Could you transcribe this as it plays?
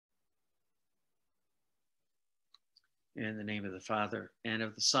In the name of the Father, and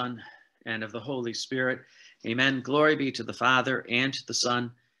of the Son, and of the Holy Spirit. Amen. Glory be to the Father, and to the Son,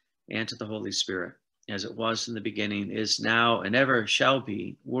 and to the Holy Spirit, as it was in the beginning, is now, and ever shall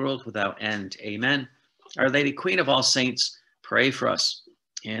be, world without end. Amen. Our Lady, Queen of all saints, pray for us.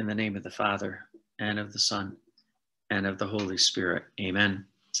 In the name of the Father, and of the Son, and of the Holy Spirit. Amen.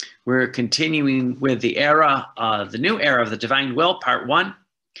 We're continuing with the new era of the divine will, part 1.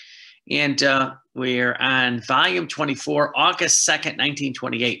 And we're on volume 24, August 2nd,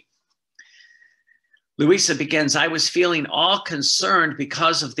 1928. Luisa begins, I was feeling all concerned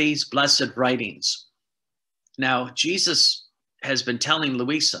because of these blessed writings. Now, Jesus has been telling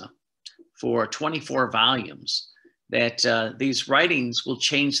Luisa for 24 volumes that these writings will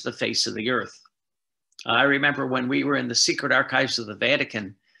change the face of the earth. I remember when we were in the secret archives of the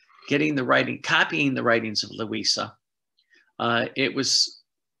Vatican, copying the writings of Luisa. It was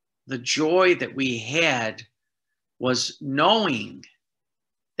the joy that we had was knowing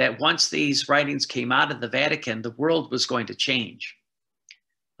that once these writings came out of the Vatican, the world was going to change.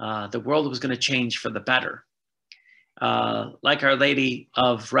 The world was going to change for the better. Like Our Lady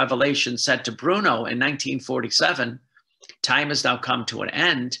of Revelation said to Bruno in 1947, time has now come to an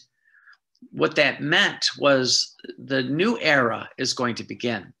end. What that meant was the new era is going to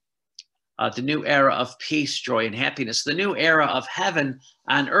begin. The new era of peace, joy, and happiness, the new era of heaven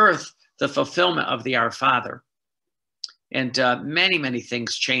on earth, the fulfillment of the Our Father. And many, many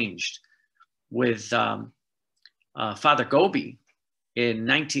things changed with Father Gobi in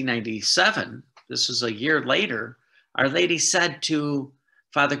 1997. This was a year later. Our Lady said to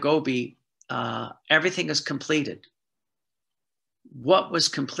Father Gobi, everything is completed. What was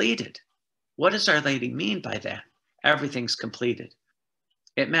completed? What does Our Lady mean by that? Everything's completed.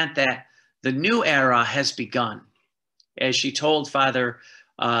 It meant that the new era has begun. As she told Father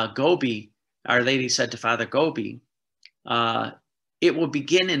Gobi, Our Lady said to Father Gobi, it will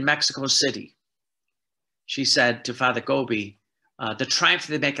begin in Mexico City. She said to Father Gobi, the triumph of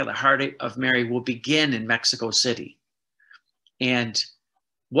the Immaculate Heart of Mary will begin in Mexico City. And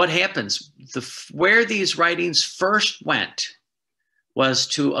what happens? Where these writings first went was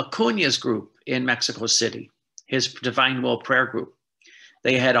to Acuña's group in Mexico City, his Divine Will Prayer Group.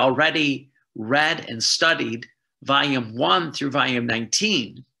 They had already read and studied volume 1 through volume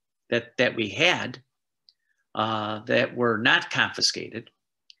 19 that we had that were not confiscated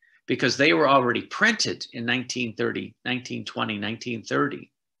because they were already printed in 1930, 1920,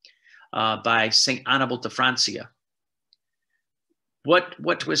 1930 by St. Annibal de Francia. What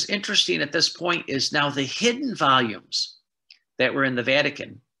was interesting at this point is now the hidden volumes that were in the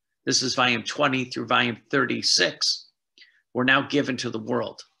Vatican, this is volume 20 through volume 36, were now given to the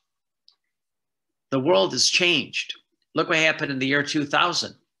world. The world has changed. Look what happened in the year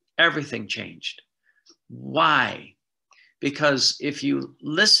 2000. Everything changed. Why? Because if you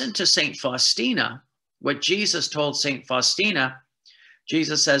listen to St. Faustina, what Jesus told St. Faustina,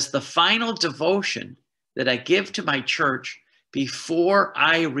 Jesus says, the final devotion that I give to my church before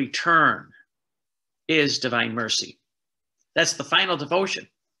I return is divine mercy. That's the final devotion.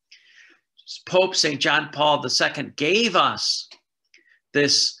 Pope St. John Paul II gave us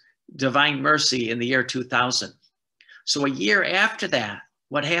this divine mercy in the year 2000. So a year after that,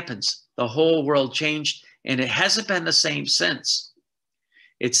 what happens? The whole world changed, and it hasn't been the same since.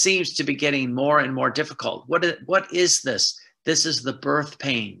 It seems to be getting more and more difficult. What is this? This is the birth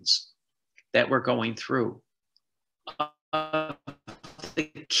pains that we're going through. The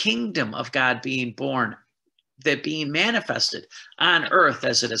kingdom of God being born, that being manifested on earth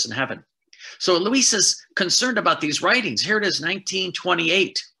as it is in heaven. So Luisa's concerned about these writings. Here it is,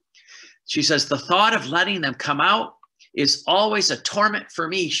 1928. She says, the thought of letting them come out is always a torment for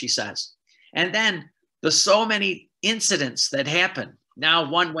me, she says. And then the so many incidents that happen, now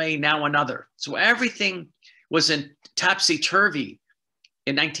one way, now another. So everything was in topsy-turvy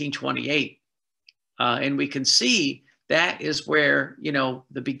in 1928. And we can see that is where,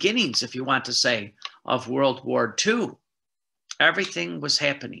 the beginnings, if you want to say, of World War II. Everything was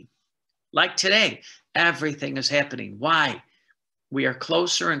happening. Like today, everything is happening. Why? We are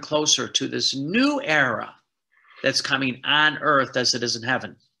closer and closer to this new era that's coming on earth as it is in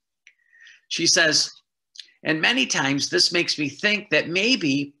heaven. She says, and many times this makes me think that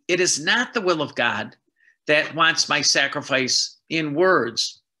maybe it is not the will of God that wants my sacrifice in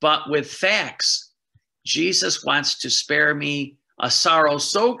words, but with facts. Jesus wants to spare me a sorrow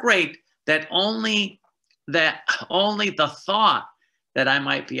so great that only the thought that I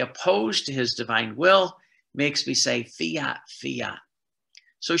might be opposed to his divine will makes me say, Fiat, Fiat.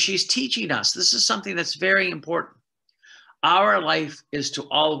 So she's teaching us, this is something that's very important. Our life is to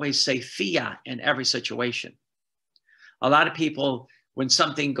always say Fiat in every situation. A lot of people, when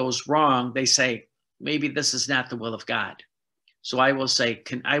something goes wrong, they say, maybe this is not the will of God. So I will say,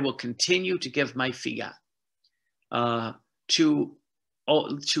 I will continue to give my fiat to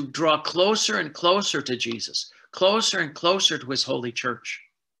draw closer and closer to Jesus, closer and closer to his holy church.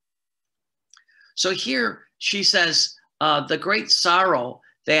 So here she says, the great sorrow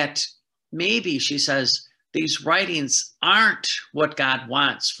that maybe, she says, these writings aren't what God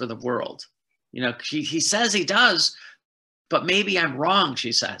wants for the world. You know, he says he does, but maybe I'm wrong,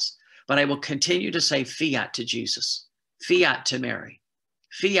 she says. But I will continue to say fiat to Jesus, fiat to Mary,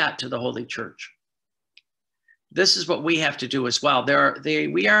 fiat to the Holy Church. This is what we have to do as well.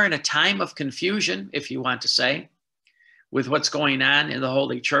 We are in a time of confusion, if you want to say, with what's going on in the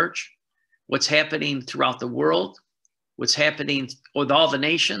Holy Church, what's happening throughout the world, what's happening with all the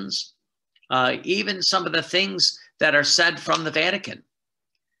nations, even some of the things that are said from the Vatican.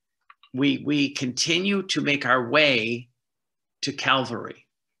 We continue to make our way to Calvary.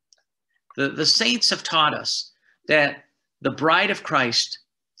 The saints have taught us that the bride of Christ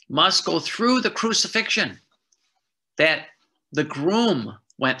must go through the crucifixion that the groom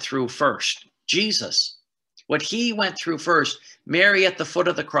went through first, Jesus. What he went through first, Mary at the foot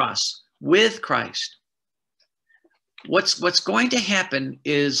of the cross with Christ. What's going to happen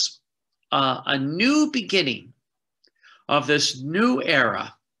is a new beginning of this new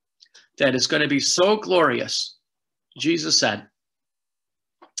era that is going to be so glorious. Jesus said,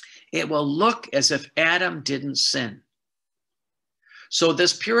 it will look as if Adam didn't sin. So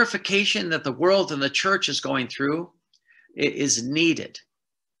this purification that the world and the church is going through is needed.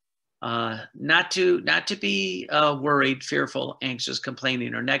 Not to be worried, fearful, anxious,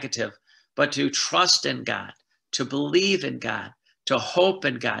 complaining, or negative, but to trust in God, to believe in God, to hope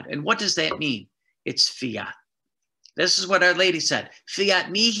in God. And what does that mean? It's fiat. This is what Our Lady said,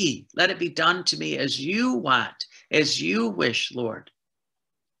 fiat mihi, let it be done to me as you want, as you wish, Lord.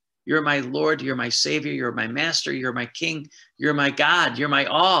 You're my Lord, you're my Savior, you're my Master, you're my King, you're my God, you're my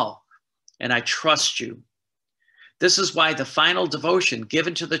all, and I trust you. This is why the final devotion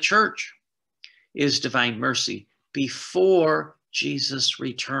given to the church is divine mercy before Jesus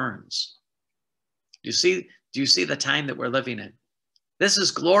returns. Do you see the time that we're living in? This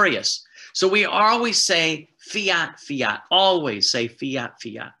is glorious. So we always say fiat, fiat, always say fiat,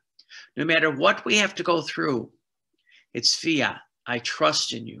 fiat. No matter what we have to go through, it's fiat. I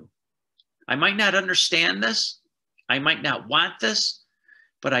trust in you. I might not understand this. I might not want this,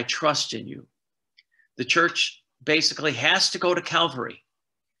 but I trust in you. The church basically has to go to Calvary.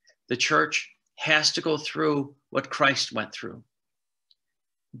 The church has to go through what Christ went through.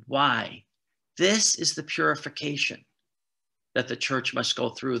 Why? This is the purification that the church must go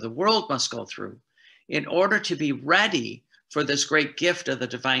through, the world must go through, in order to be ready for this great gift of the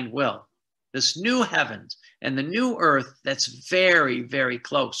divine will, this new heavens and the new earth that's very, very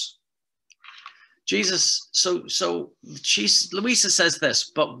close. Jesus, Luisa says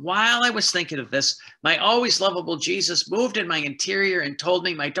this, but while I was thinking of this, my always lovable Jesus moved in my interior and told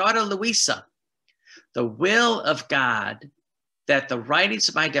me, my daughter Luisa, the will of God that the writings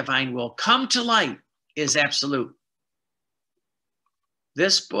of my divine will come to light is absolute.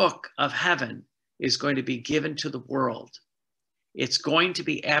 This book of heaven is going to be given to the world. It's going to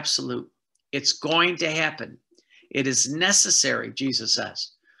be absolute. It's going to happen. It is necessary, Jesus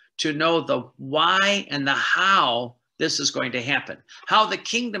says, to know the why and the how this is going to happen, how the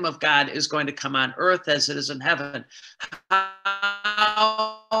kingdom of God is going to come on earth as it is in heaven,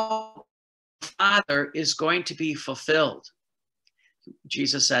 how the Father is going to be fulfilled.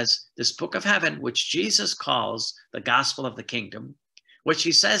 Jesus says, this book of heaven, which Jesus calls the gospel of the kingdom, which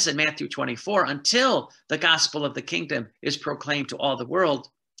he says in Matthew 24, until the gospel of the kingdom is proclaimed to all the world,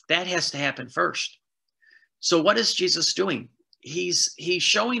 that has to happen first. So what is Jesus doing? He's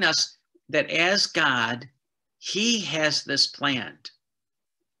showing us that as God, he has this planned.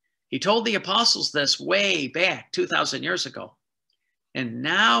 He told the apostles this way back 2,000 years ago. And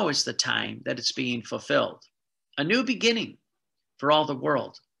now is the time that it's being fulfilled. A new beginning for all the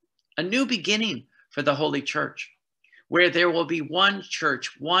world. A new beginning for the Holy Church, where there will be one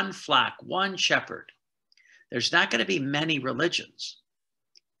church, one flock, one shepherd. There's not going to be many religions.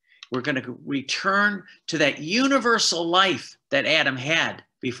 We're going to return to that universal life that Adam had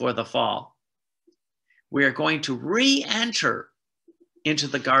before the fall. We are going to re-enter into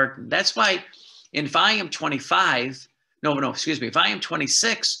the garden. That's why in volume 26,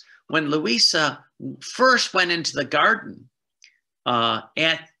 when Luisa first went into the garden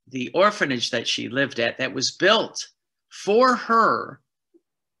at the orphanage that she lived at, that was built for her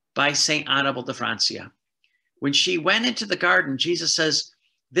by St. Annibal de Francia. When she went into the garden, Jesus says,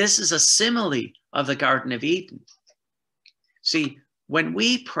 this is a simile of the Garden of Eden. See, when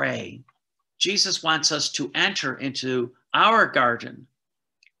we pray, Jesus wants us to enter into our garden,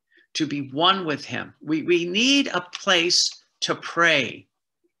 to be one with him. We need a place to pray.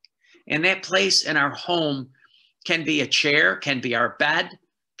 And that place in our home can be a chair, can be our bed,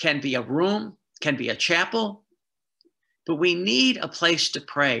 can be a room, can be a chapel. But we need a place to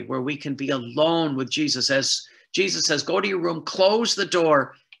pray where we can be alone with Jesus. As Jesus says, go to your room, close the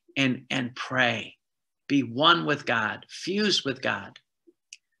door, and pray. Be one with God, fused with God.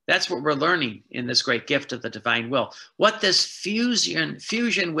 That's what we're learning in this great gift of the divine will. What this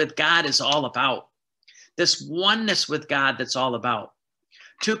fusion with God is all about. This oneness with God that's all about.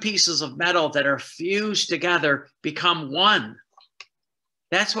 Two pieces of metal that are fused together become one.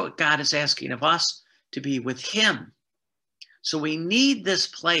 That's what God is asking of us, to be with him. So we need this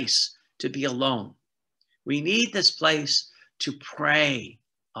place to be alone. We need this place to pray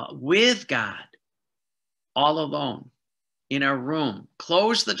with God, all alone, in our room.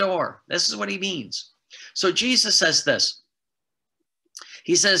 Close the door. This is what he means. So Jesus says this.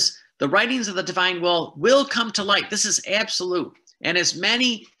 He says, the writings of the divine will come to light. This is absolute. And as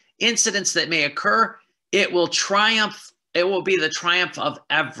many incidents that may occur, it will triumph. It will be the triumph of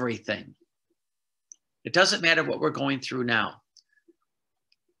everything. It doesn't matter what we're going through now.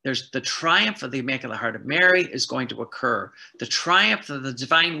 There's the triumph of the Immaculate Heart of Mary is going to occur. The triumph of the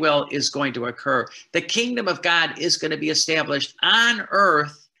divine will is going to occur. The kingdom of God is going to be established on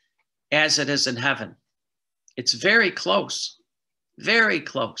earth as it is in heaven. It's very close, very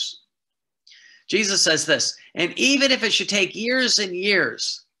close. Jesus says this, and even if it should take years and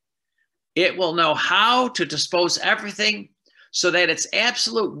years, it will know how to dispose everything so that its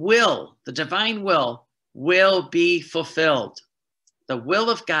absolute will, the divine will be fulfilled. The will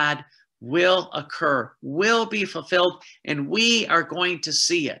of God will occur, will be fulfilled, and we are going to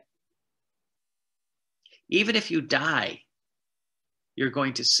see it. Even if you die, you're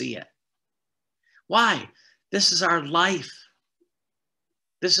going to see it. Why? This is our life.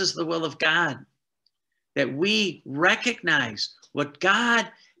 This is the will of God, that we recognize what God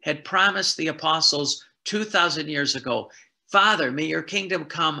had promised the apostles 2,000 years ago. Father, may your kingdom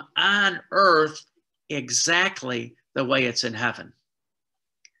come on earth exactly the way it's in heaven.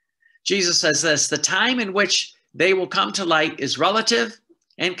 Jesus says this, the time in which they will come to light is relative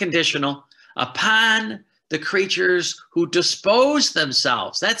and conditional upon the creatures who dispose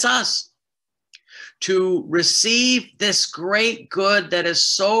themselves, that's us, to receive this great good that is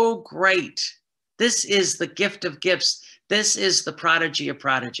so great. This is the gift of gifts. This is the prodigy of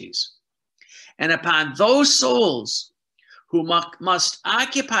prodigies. And upon those souls who must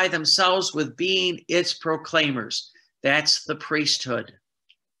occupy themselves with being its proclaimers. That's the priesthood.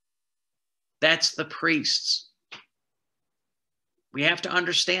 That's the priests. We have to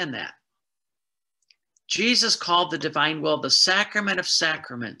understand that. Jesus called the divine will the sacrament of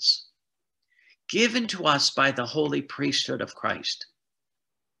sacraments, given to us by the holy priesthood of Christ.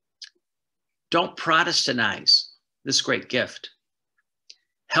 Don't Protestantize this great gift.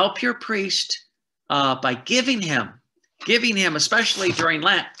 Help your priest by giving him, especially during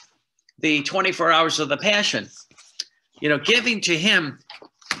Lent, the 24 hours of the Passion, giving to him,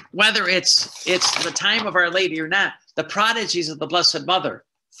 whether it's the time of Our Lady or not, the prodigies of the Blessed Mother.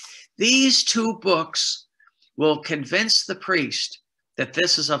 These two books will convince the priest that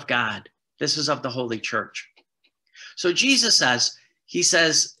this is of God. This is of the Holy Church. So Jesus says, he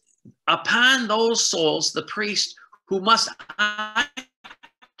says, upon those souls, the priest who must occupy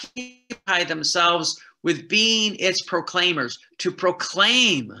themselves with being its proclaimers, to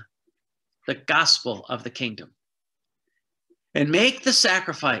proclaim the gospel of the kingdom and make the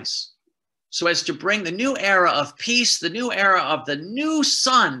sacrifice so as to bring the new era of peace, the new era of the new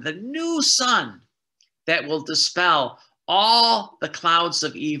sun that will dispel all the clouds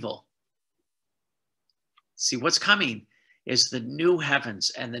of evil. See, what's coming is the new heavens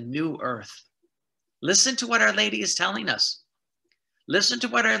and the new earth. Listen to what Our Lady is telling us. Listen to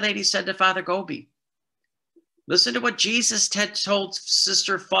what Our Lady said to Father Gobi. Listen to what Jesus had told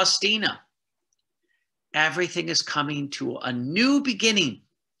Sister Faustina. Everything is coming to a new beginning.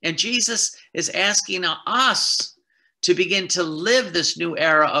 And Jesus is asking us to begin to live this new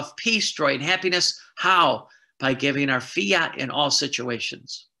era of peace, joy, and happiness. How? By giving our fiat in all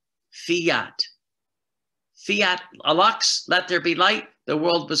situations. Fiat. Fiat lux, let there be light, the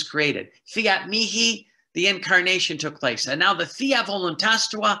world was created. Fiat mihi, the incarnation took place. And now the fiat voluntas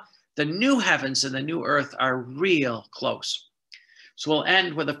tua, the new heavens and the new earth are real close. So we'll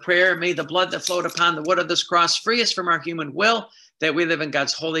end with a prayer. May the blood that flowed upon the wood of this cross free us from our human will, that we live in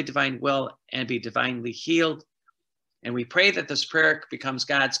God's holy divine will and be divinely healed. And we pray that this prayer becomes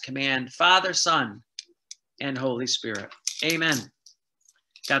God's command, Father, Son, and Holy Spirit. Amen.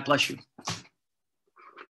 God bless you.